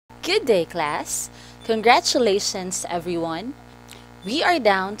Good day, class! Congratulations, everyone! We are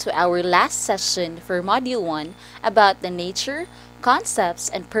down to our last session for Module 1 about the nature, concepts,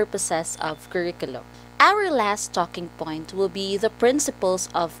 and purposes of curriculum. Our last talking point will be the principles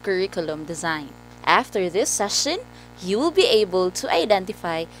of curriculum design. After this session, you will be able to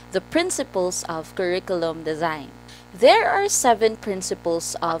identify the principles of curriculum design. There are 7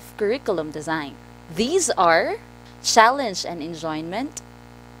 principles of curriculum design. These are challenge and enjoyment,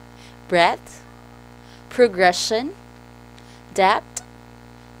 breadth, progression, depth,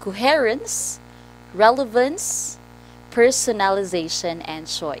 coherence, relevance, personalization, and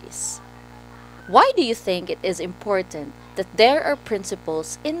choice. Why do you think it is important that there are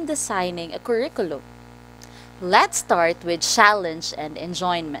principles in designing a curriculum? Let's start with challenge and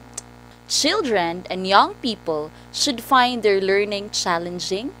enjoyment. Children and young people should find their learning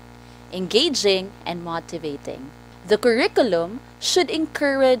challenging, engaging, and motivating. The curriculum should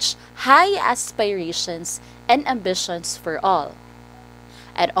encourage high aspirations and ambitions for all.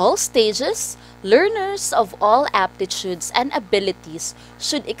 At all stages, learners of all aptitudes and abilities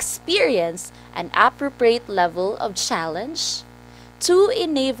should experience an appropriate level of challenge to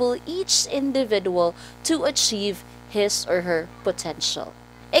enable each individual to achieve his or her potential.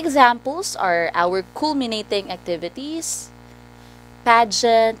 Examples are our culminating activities,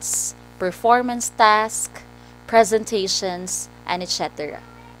 pageants, performance tasks, presentations, and etc.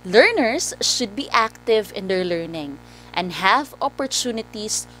 Learners should be active in their learning and have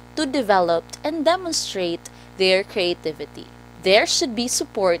opportunities to develop and demonstrate their creativity. There should be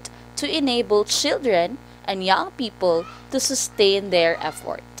support to enable children and young people to sustain their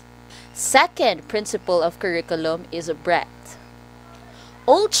effort. Second principle of curriculum is breadth.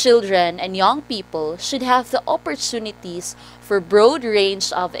 All children and young people should have the opportunities for broad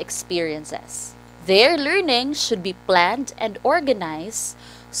range of experiences. Their learning should be planned and organized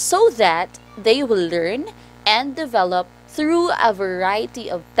so that they will learn and develop through a variety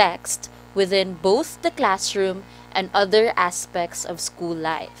of texts within both the classroom and other aspects of school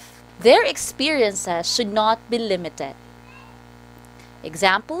life. Their experiences should not be limited.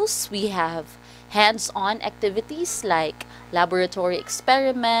 Examples, we have hands-on activities like laboratory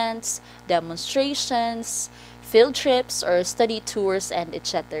experiments, demonstrations, field trips or study tours, and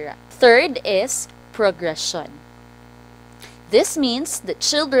etc. Third is progression. This means that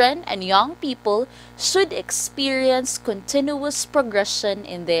children and young people should experience continuous progression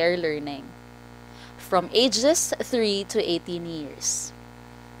in their learning from ages 3 to 18 years.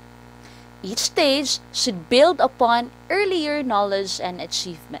 Each stage should build upon earlier knowledge and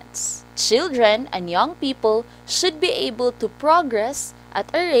achievements. Children and young people should be able to progress at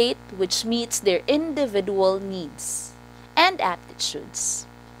a rate which meets their individual needs and aptitudes.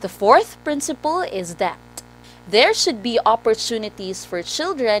 The fourth principle is depth. There should be opportunities for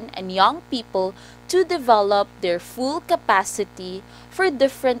children and young people to develop their full capacity for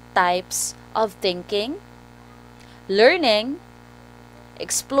different types of thinking, learning,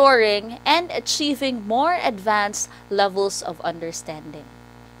 exploring, and achieving more advanced levels of understanding.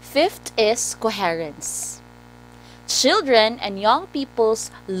 Fifth is coherence. Children and young people's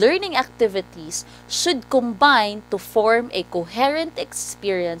learning activities should combine to form a coherent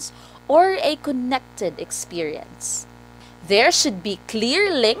experience or a connected experience. There should be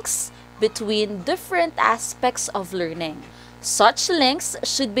clear links between different aspects of learning. Such links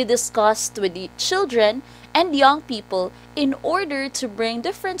should be discussed with the children and young people in order to bring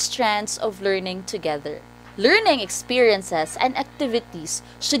different strands of learning together. Learning experiences and activities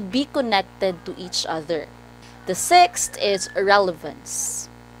should be connected to each other. The sixth is relevance.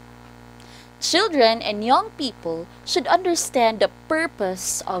 Children and young people should understand the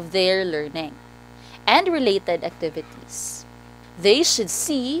purpose of their learning and related activities. They should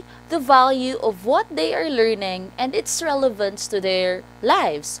see the value of what they are learning and its relevance to their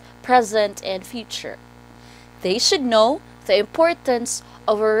lives, present and future. They should know the importance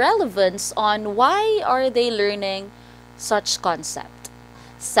of a relevance on why are they learning such concept.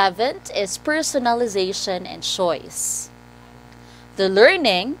 Seventh is personalization and choice. The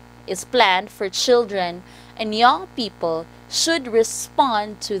learning is planned for children and young people should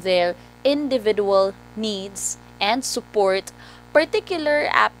respond to their individual needs and support particular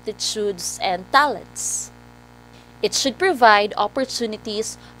aptitudes and talents. It should provide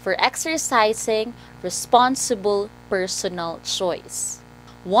opportunities for exercising responsible personal choice.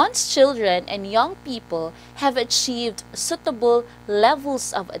 Once children and young people have achieved suitable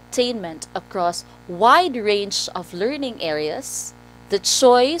levels of attainment across wide range of learning areas, the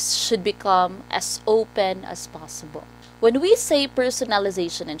choice should become as open as possible. When we say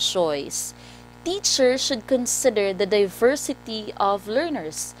personalization and choice, Teachers should consider the diversity of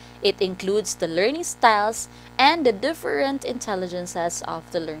learners. It includes the learning styles and the different intelligences of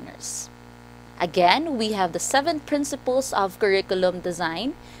the learners. Again, we have the 7 principles of curriculum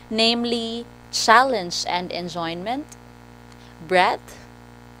design, namely challenge and enjoyment, breadth,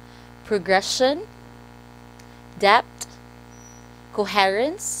 progression, depth,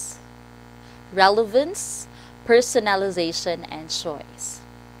 coherence, relevance, personalization, and choice.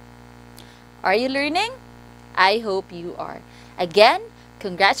 Are you learning? I hope you are. Again,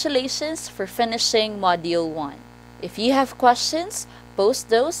 congratulations for finishing Module 1. If you have questions, post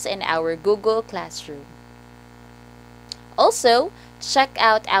those in our Google Classroom. Also, check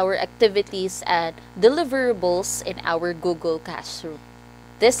out our activities and deliverables in our Google Classroom.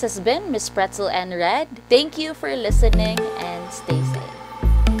 This has been Miss Pretzel Ann Red. Thank you for listening and stay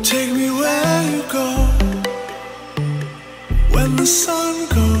safe. Take me where you go when the sun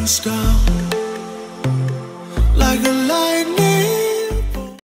goes down.